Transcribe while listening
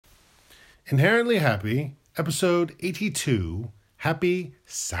Inherently Happy, Episode 82, Happy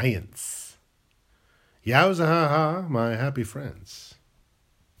Science. Yowza ha ha, my happy friends.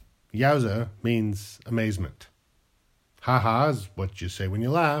 Yowza means amazement. Ha ha is what you say when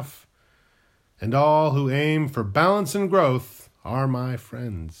you laugh. And all who aim for balance and growth are my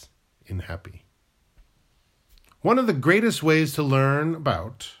friends in happy. One of the greatest ways to learn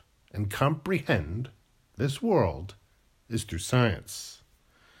about and comprehend this world is through science.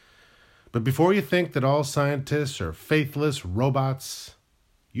 But before you think that all scientists are faithless robots,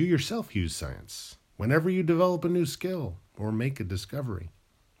 you yourself use science whenever you develop a new skill or make a discovery.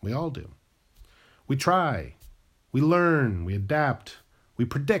 We all do. We try, we learn, we adapt, we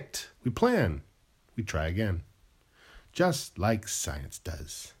predict, we plan, we try again. Just like science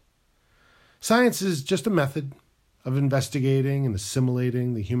does. Science is just a method of investigating and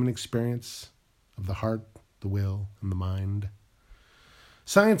assimilating the human experience of the heart, the will, and the mind.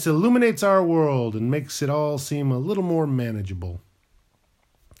 Science illuminates our world and makes it all seem a little more manageable.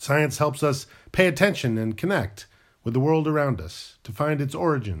 Science helps us pay attention and connect with the world around us to find its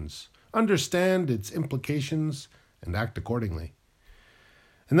origins, understand its implications, and act accordingly.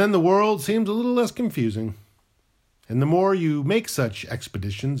 And then the world seems a little less confusing. And the more you make such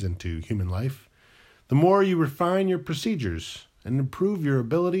expeditions into human life, the more you refine your procedures and improve your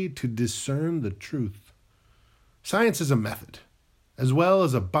ability to discern the truth. Science is a method, as well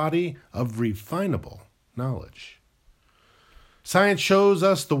as a body of refinable knowledge. Science shows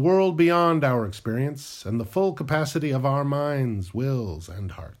us the world beyond our experience and the full capacity of our minds, wills,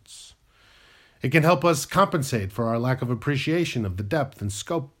 and hearts. It can help us compensate for our lack of appreciation of the depth and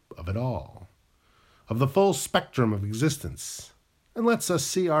scope of it all, of the full spectrum of existence, and lets us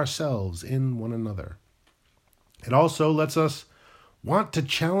see ourselves in one another. It also lets us want to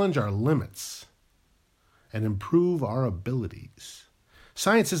challenge our limits and improve our abilities.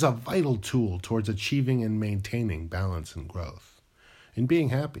 Science is a vital tool towards achieving and maintaining balance and growth, and being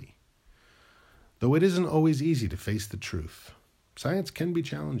happy. Though it isn't always easy to face the truth, science can be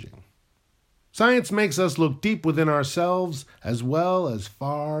challenging. Science makes us look deep within ourselves as well as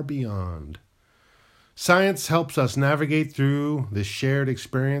far beyond. Science helps us navigate through this shared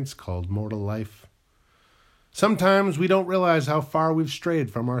experience called mortal life. Sometimes we don't realize how far we've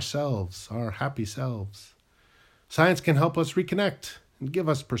strayed from ourselves, our happy selves. Science can help us reconnect and give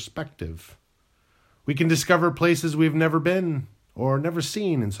us perspective. We can discover places we've never been or never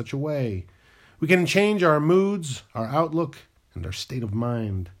seen in such a way. We can change our moods, our outlook, and our state of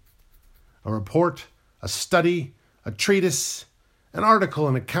mind. A report, a study, a treatise, an article,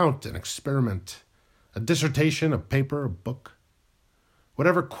 an account, an experiment, a dissertation, a paper, a book.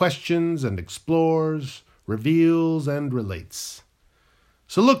 Whatever questions and explores, reveals and relates.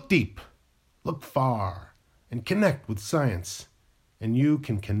 So look deep, look far, and connect with science, and you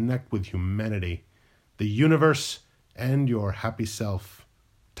can connect with humanity, the universe, and your happy self,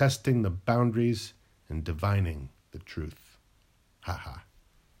 testing the boundaries and divining the truth. Ha ha.